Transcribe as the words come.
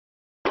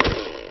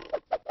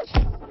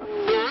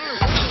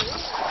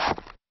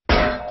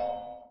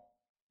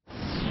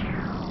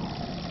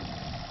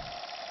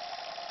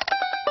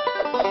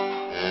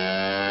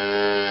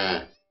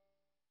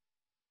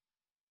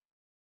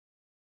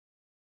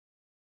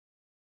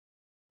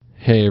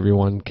Hey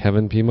everyone,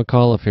 Kevin P.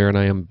 McAuliffe here, and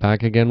I am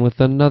back again with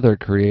another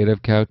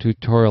Creative Cow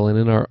tutorial. And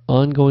in our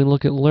ongoing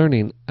look at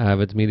learning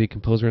Avid's Media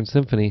Composer and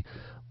Symphony,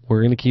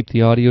 we're going to keep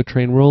the audio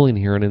train rolling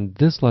here. And in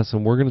this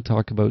lesson, we're going to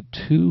talk about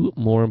two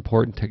more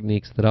important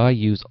techniques that I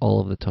use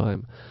all of the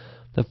time.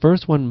 The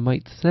first one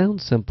might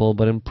sound simple,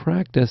 but in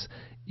practice,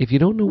 if you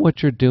don't know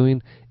what you're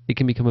doing, it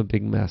can become a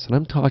big mess. And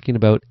I'm talking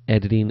about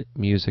editing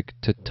music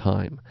to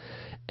time.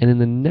 And in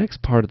the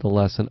next part of the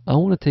lesson, I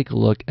want to take a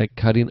look at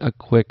cutting a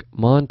quick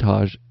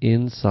montage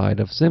inside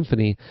of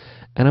Symphony.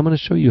 And I'm going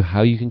to show you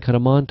how you can cut a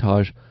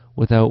montage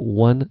without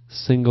one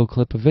single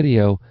clip of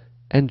video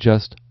and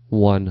just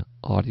one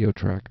audio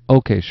track.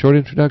 Okay, short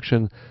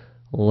introduction.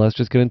 Let's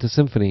just get into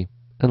Symphony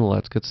and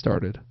let's get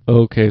started.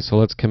 Okay, so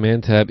let's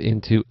Command Tab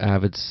into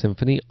Avid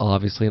Symphony.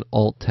 Obviously an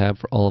Alt Tab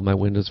for all of my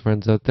Windows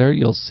friends out there.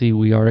 You'll see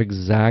we are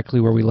exactly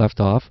where we left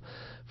off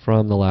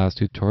from the last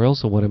tutorial.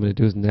 So what I'm going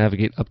to do is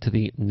navigate up to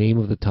the name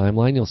of the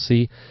timeline. You'll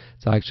see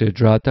it's actually a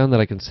drop down that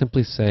I can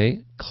simply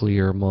say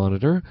clear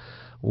monitor.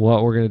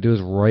 What we're going to do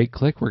is right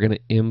click. We're going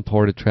to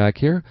import a track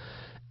here,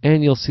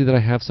 and you'll see that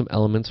I have some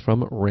elements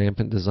from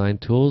Rampant Design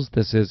Tools.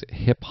 This is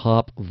Hip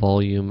Hop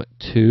Volume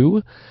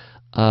 2.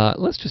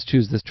 Let's just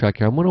choose this track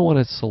here. I'm going to want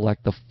to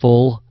select the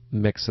full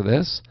mix of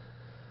this,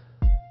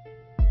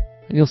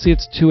 and you'll see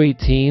it's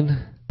 218.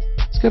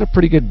 It's got a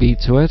pretty good beat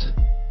to it.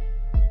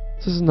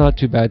 This is not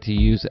too bad to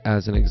use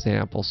as an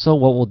example. So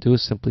what we'll do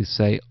is simply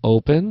say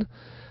open.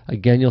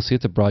 Again, you'll see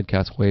it's a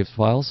broadcast waves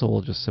file, so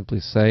we'll just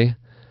simply say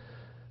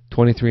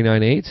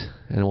 2398,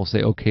 and we'll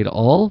say OK to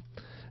all.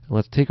 And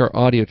let's take our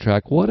audio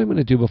track. What I'm going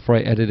to do before I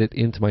edit it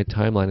into my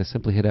timeline is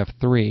simply hit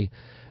F3,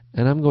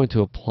 and I'm going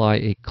to apply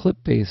a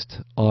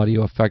clip-based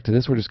audio effect to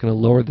this. We're just going to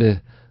lower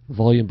the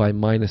volume by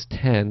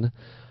 -10.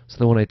 So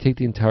then when I take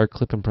the entire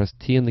clip and press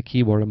T on the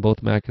keyboard on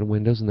both Mac and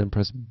Windows, and then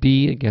press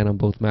B again on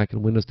both Mac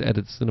and Windows to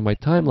edit this into my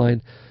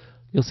timeline,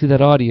 you'll see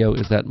that audio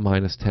is at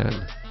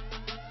 -10.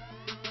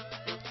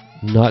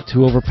 Not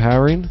too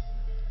overpowering,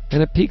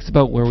 and it peaks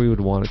about where we would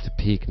want it to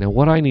peak. Now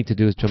what I need to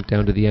do is jump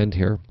down to the end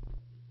here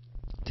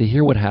to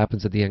hear what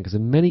happens at the end, because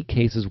in many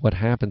cases what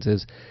happens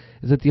is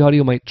that the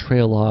audio might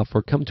trail off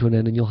or come to an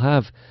end, and you'll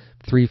have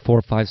 3,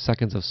 4, 5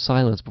 seconds of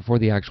silence before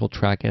the actual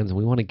track ends, and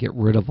we want to get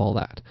rid of all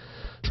that.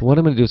 So what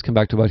I'm going to do is come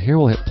back to about here.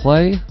 We'll hit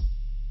play.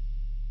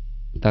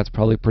 That's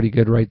probably pretty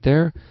good right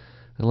there.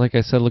 And like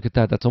I said, look at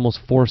that. That's almost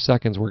 4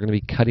 seconds we're going to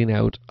be cutting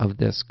out of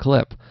this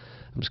clip.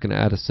 I'm just going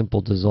to add a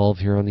simple dissolve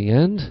here on the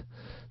end.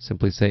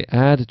 Simply say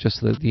add, just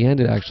so that at the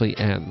end it actually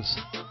ends.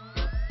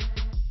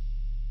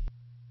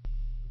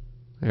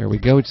 There we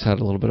go. We just had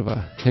a little bit of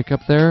a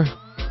hiccup there.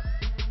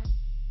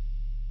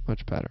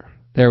 Much better.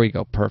 There we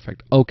go.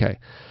 Perfect. Okay.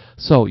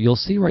 So you'll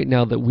see right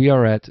now that we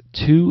are at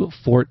 2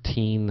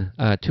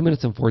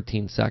 minutes and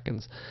 14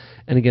 seconds.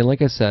 And again,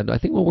 like I said, I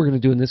think what we're going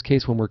to do in this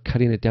case when we're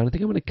cutting it down, I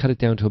think I'm going to cut it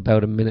down to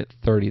about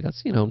 1:30.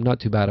 That's, not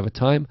too bad of a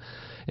time.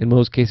 In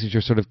most cases,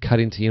 you're sort of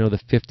cutting to, the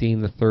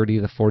 15, the 30,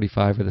 the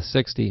 45, or the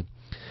 60.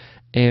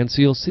 And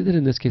so you'll see that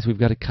in this case, we've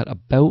got to cut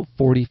about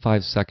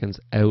 45 seconds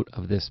out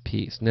of this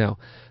piece. Now,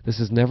 this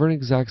is never an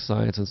exact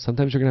science, and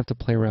sometimes you're going to have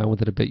to play around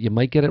with it a bit. You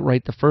might get it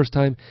right the first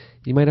time.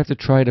 You might have to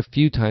try it a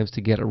few times to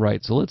get it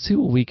right. So let's see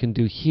what we can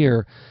do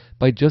here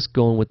by just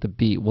going with the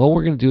beat. What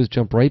we're going to do is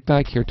jump right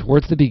back here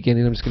towards the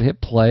beginning. I'm just going to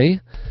hit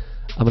play.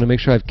 I'm going to make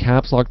sure I have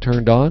caps lock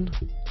turned on.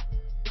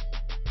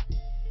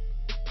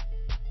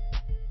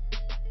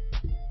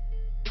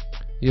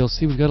 You'll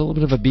see we've got a little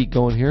bit of a beat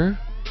going here.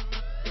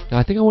 Now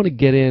I think I want to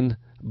get in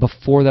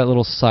before that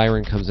little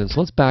siren comes in. So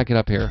let's back it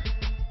up here.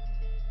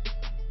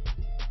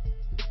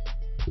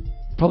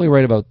 Probably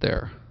right about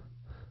there.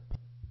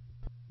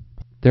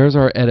 There's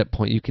our edit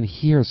point. You can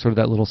hear sort of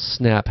that little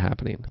snap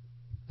happening.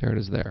 There it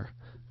is there.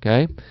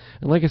 Okay?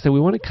 And like I said, we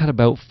want to cut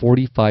about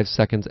 45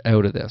 seconds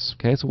out of this.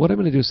 Okay? So what I'm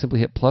going to do is simply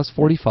hit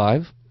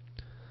 +45.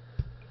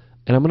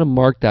 And I'm going to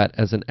mark that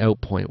as an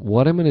out point.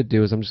 What I'm going to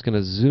do is I'm just going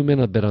to zoom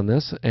in a bit on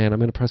this, and I'm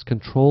going to press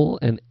Control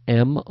and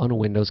M on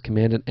Windows,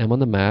 Command and M on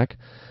the Mac,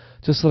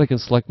 just so that I can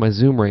select my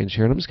zoom range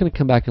here. And I'm just going to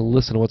come back and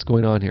listen to what's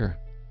going on here.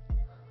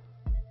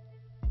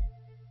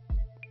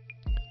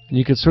 And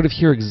you can sort of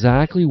hear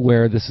exactly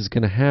where this is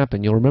going to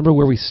happen. You'll remember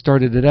where we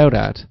started it out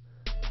at.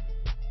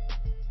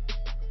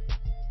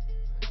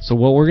 So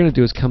what we're going to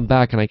do is come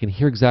back, and I can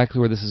hear exactly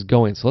where this is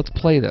going. So let's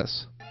play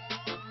this.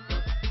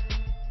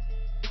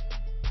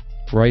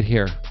 Right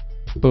here.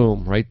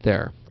 Boom, right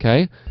there.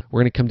 Okay? We're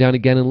going to come down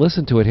again and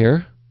listen to it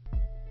here.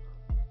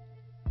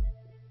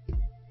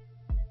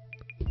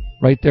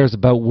 Right there is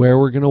about where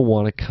we're going to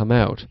want to come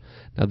out.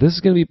 Now this is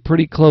going to be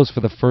pretty close for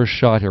the first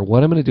shot here.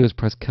 What I'm going to do is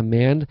press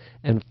Command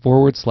and /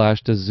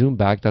 to zoom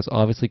back. That's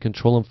obviously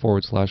Control and /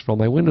 for all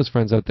my Windows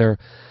friends out there.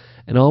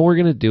 And all we're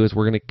going to do is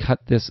we're going to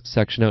cut this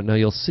section out. Now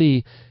you'll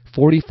see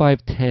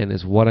 45:10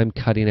 is what I'm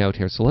cutting out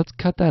here. So let's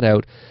cut that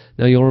out.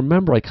 Now you'll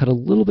remember I cut a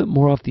little bit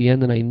more off the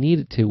end than I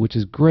needed to, which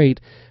is great,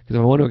 because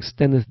if I want to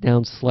extend this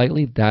down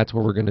slightly, that's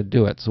where we're going to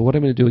do it. So what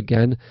I'm going to do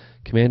again,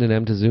 Command and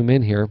M to zoom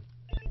in here.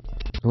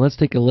 And let's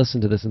take a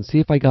listen to this and see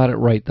if I got it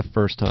right the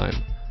first time.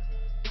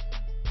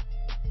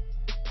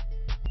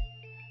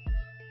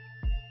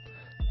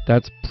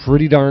 That's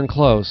pretty darn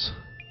close.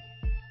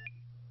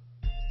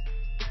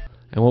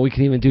 And what we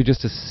can even do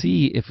just to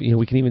see if,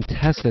 we can even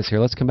test this here.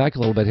 Let's come back a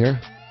little bit here.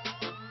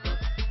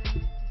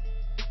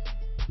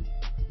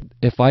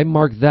 If I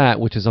mark that,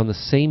 which is on the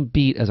same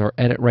beat as our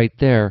edit right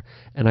there,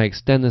 and I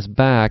extend this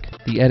back,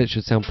 the edit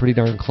should sound pretty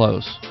darn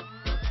close.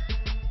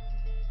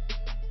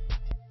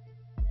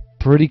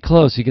 Pretty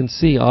close. You can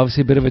see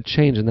obviously a bit of a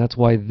change, and that's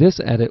why this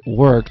edit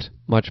worked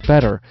much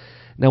better.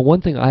 Now,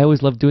 one thing I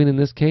always love doing in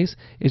this case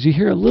is you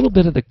hear a little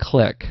bit of the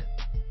click.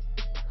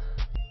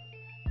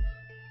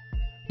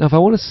 Now, if I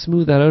want to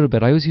smooth that out a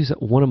bit, I always use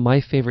one of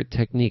my favorite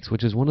techniques,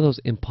 which is one of those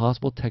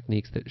impossible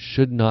techniques that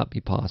should not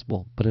be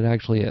possible, but it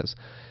actually is.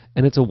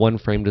 And it's a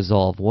one-frame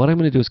dissolve. What I'm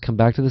going to do is come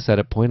back to this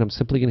edit point. I'm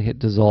simply going to hit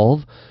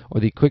dissolve or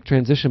the quick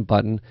transition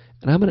button,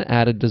 and I'm going to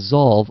add a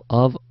dissolve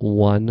of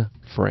 1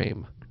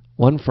 frame.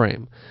 1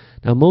 frame.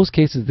 Now, in most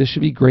cases, this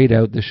should be grayed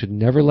out. This should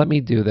never let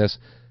me do this.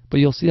 But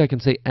you'll see I can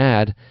say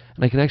add,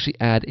 and I can actually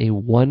add a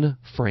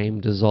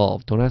 1-frame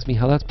dissolve. Don't ask me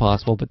how that's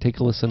possible, but take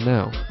a listen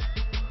now.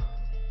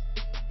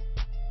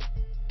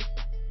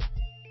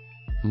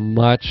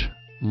 Much,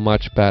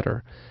 much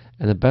better.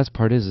 And the best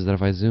part is that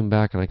if I zoom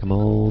back and I come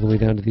all the way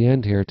down to the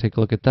end here, take a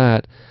look at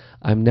that,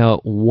 I'm now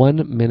at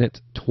 1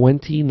 minute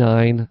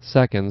 29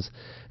 seconds.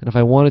 And if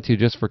I wanted to,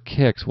 just for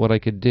kicks, what I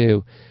could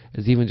do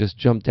is even just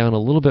jump down a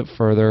little bit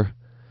further,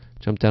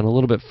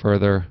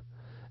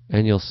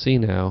 and you'll see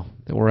now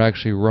that we're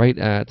actually right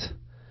at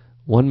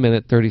 1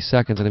 minute 30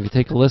 seconds. And if you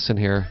take a listen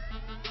here,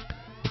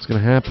 what's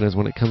going to happen is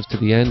when it comes to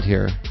the end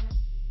here,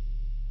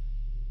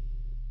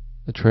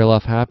 the trail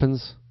off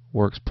happens.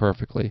 Works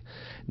perfectly.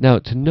 Now,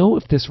 to know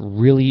if this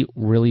really,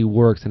 really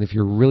works and if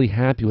you're really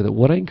happy with it,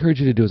 what I encourage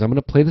you to do is I'm going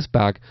to play this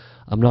back.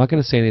 I'm not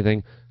going to say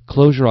anything.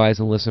 Close your eyes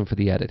and listen for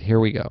the edit. Here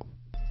we go.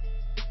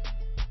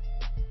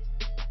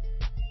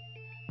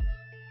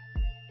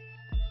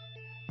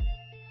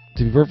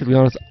 To be perfectly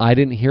honest, I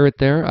didn't hear it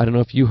there. I don't know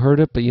if you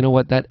heard it, but you know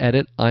what? That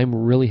edit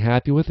I'm really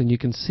happy with, and you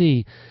can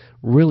see,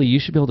 really, you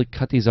should be able to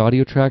cut these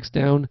audio tracks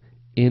down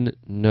in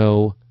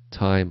no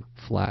time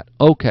flat.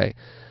 Okay.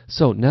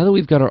 So now that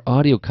we've got our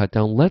audio cut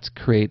down, let's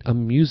create a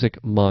music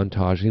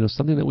montage,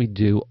 something that we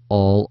do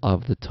all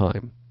of the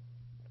time.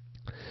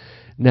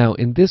 Now,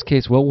 in this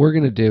case, what we're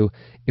going to do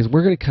is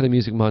we're going to cut a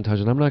music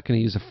montage, and I'm not going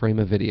to use a frame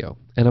of video.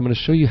 And I'm going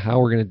to show you how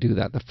we're going to do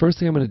that. The first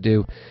thing I'm going to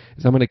do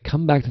is I'm going to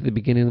come back to the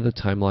beginning of the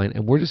timeline,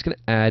 and we're just going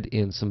to add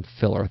in some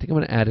filler. I think I'm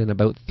going to add in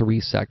about 3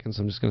 seconds.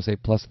 I'm just going to say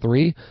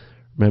 +3.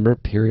 Remember,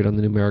 period on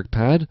the numeric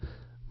pad.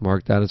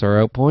 Mark that as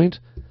our out point.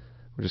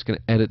 We're just going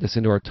to edit this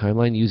into our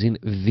timeline using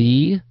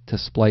V to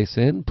splice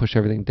in, push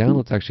everything down.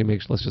 Let's actually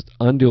let's just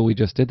undo what we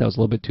just did. That was a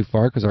little bit too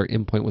far because our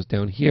in point was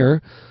down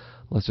here.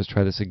 Let's just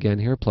try this again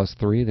here,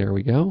 +3, there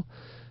we go.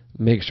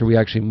 Make sure we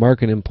actually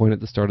mark an in point at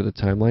the start of the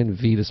timeline,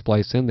 V to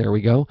splice in, there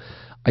we go.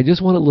 I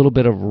just want a little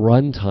bit of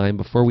run time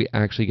before we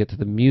actually get to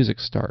the music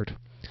start.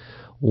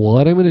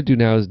 What I'm going to do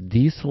now is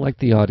deselect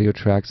the audio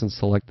tracks and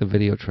select the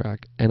video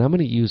track. And I'm going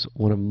to use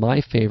one of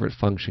my favorite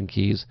function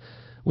keys,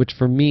 which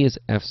for me is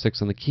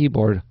F6 on the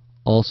keyboard,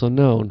 also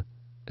known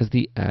as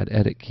the Add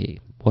Edit key.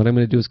 What I'm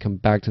going to do is come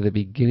back to the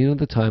beginning of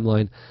the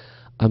timeline.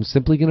 I'm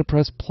simply going to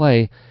press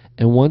play,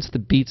 and once the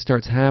beat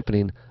starts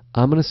happening,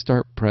 I'm going to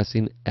start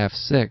pressing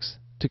F6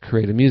 to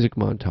create a music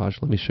montage.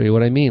 Let me show you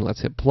what I mean.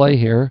 Let's hit play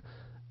here,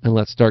 and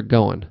let's start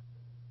going.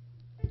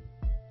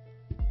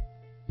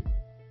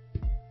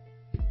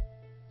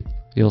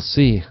 You'll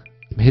see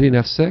I'm hitting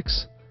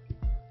F6.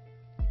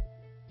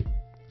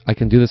 I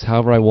can do this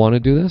however I want to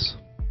do this.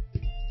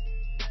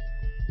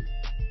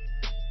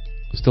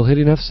 Still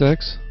hitting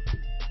F6.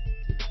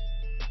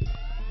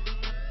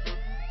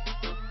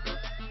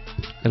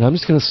 And I'm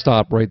just going to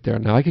stop right there.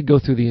 Now I could go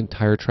through the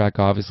entire track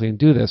obviously and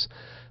do this,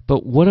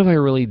 but what have I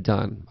really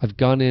done? I've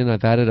gone in,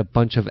 I've added a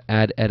bunch of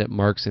add edit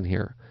marks in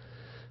here.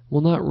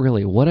 Well, not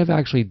really. What I've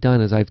actually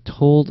done is I've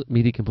told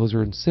Media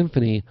Composer and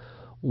Symphony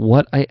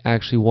what I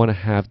actually want to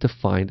have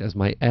defined as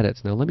my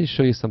edits. Now let me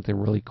show you something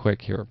really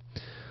quick here.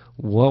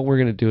 What we're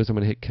going to do is I'm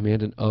going to hit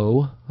Command and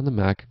O on the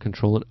Mac,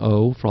 Control and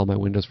O for all my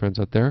Windows friends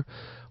out there.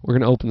 We're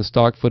going to open the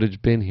stock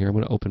footage bin here. I'm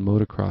going to open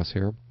Motocross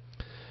here.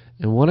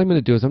 And what I'm going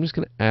to do is I'm just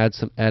going to add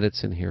some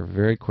edits in here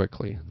very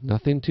quickly.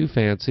 Nothing too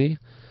fancy.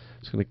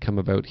 It's going to come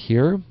about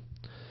here.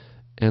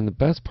 And the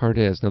best part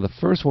is, now the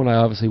first one I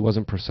obviously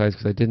wasn't precise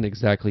because I didn't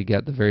exactly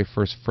get the very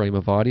first frame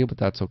of audio, but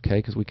that's okay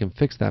because we can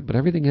fix that. But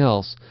everything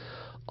else,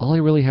 all I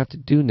really have to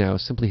do now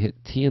is simply hit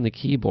T on the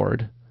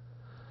keyboard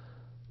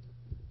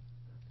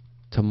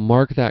to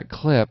mark that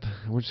clip.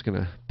 And we're just going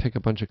to pick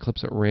a bunch of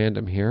clips at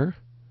random here.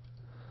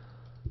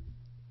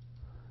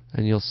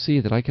 And you'll see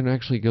that I can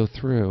actually go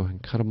through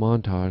and cut a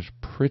montage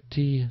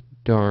pretty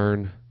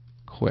darn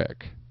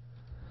quick.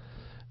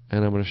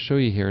 And I'm going to show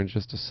you here in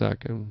just a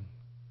second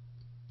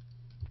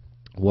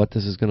what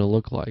this is going to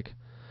look like.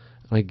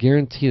 And I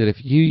guarantee that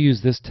if you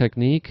use this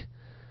technique,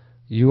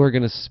 you are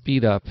going to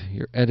speed up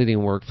your editing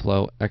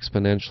workflow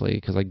exponentially,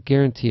 because I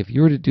guarantee if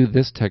you were to do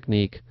this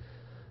technique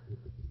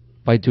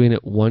by doing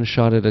it one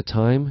shot at a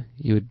time,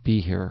 you would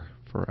be here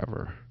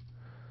forever.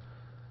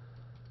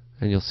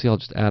 And you'll see I'll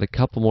just add a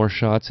couple more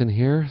shots in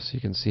here so you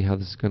can see how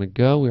this is going to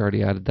go. We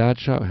already added that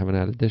shot. We haven't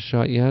added this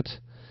shot yet.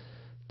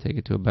 Take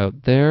it to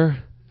about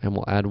there. And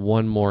we'll add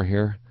one more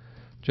here.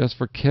 Just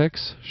for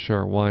kicks.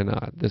 Sure, why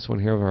not? This one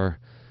here of our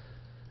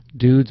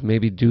dudes,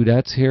 maybe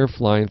dudettes here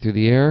flying through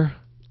the air.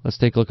 Let's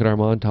take a look at our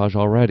montage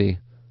already.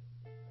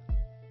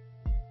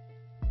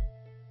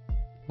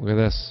 Look at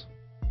this.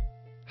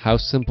 How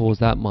simple was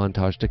that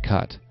montage to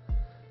cut?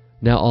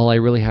 Now all I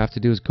really have to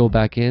do is go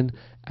back in,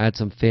 add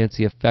some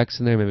fancy effects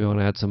in there. Maybe I want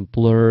to add some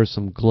blurs,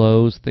 some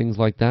glows, things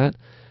like that.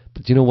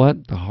 But you know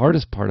what? The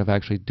hardest part of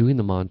actually doing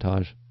the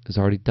montage is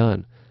already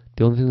done.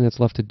 The only thing that's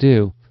left to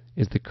do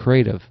is the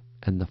creative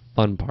and the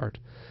fun part.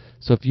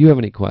 So if you have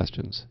any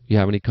questions, you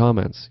have any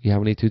comments, you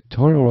have any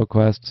tutorial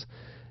requests,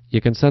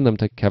 you can send them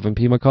to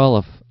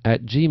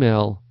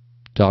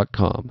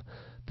kevinpmcauliffe@gmail.com.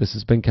 This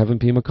has been Kevin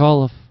P.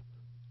 McAuliffe.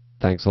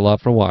 Thanks a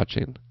lot for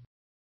watching.